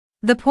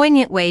The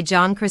poignant way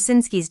John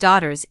Krasinski's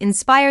daughters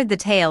inspired the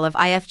tale of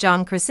if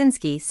John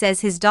Krasinski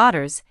says his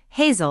daughters,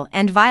 Hazel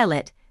and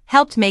Violet,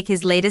 helped make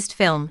his latest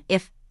film,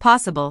 if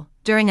possible.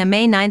 During a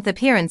May 9th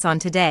appearance on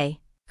Today,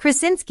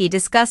 Krasinski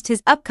discussed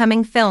his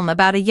upcoming film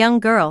about a young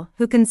girl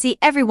who can see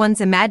everyone's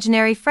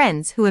imaginary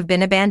friends who have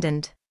been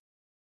abandoned.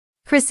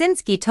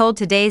 Krasinski told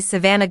Today's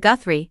Savannah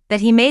Guthrie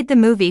that he made the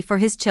movie for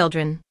his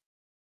children.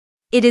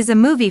 "It is a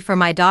movie for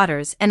my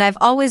daughters, and I've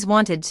always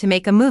wanted to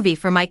make a movie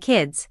for my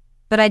kids,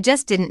 but I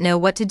just didn't know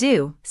what to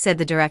do," said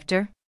the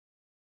director.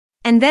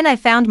 "And then I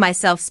found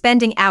myself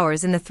spending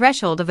hours in the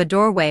threshold of a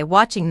doorway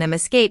watching them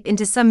escape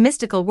into some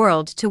mystical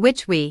world to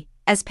which we,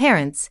 as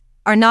parents,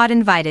 are not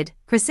invited."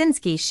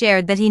 Krasinski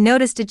shared that he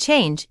noticed a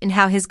change in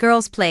how his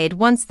girls played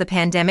once the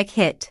pandemic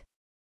hit.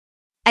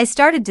 "I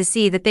started to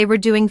see that they were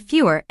doing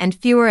fewer and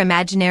fewer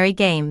imaginary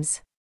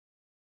games.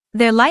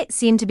 Their light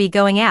seemed to be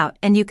going out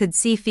and you could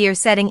see fear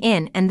setting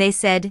in, and they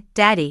said,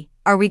 'Daddy,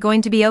 are we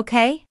going to be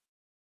okay?'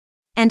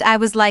 And I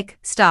was like,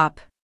 stop.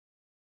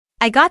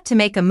 I got to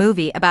make a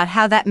movie about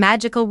how that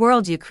magical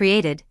world you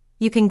created,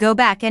 you can go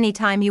back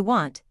anytime you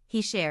want,"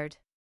 he shared.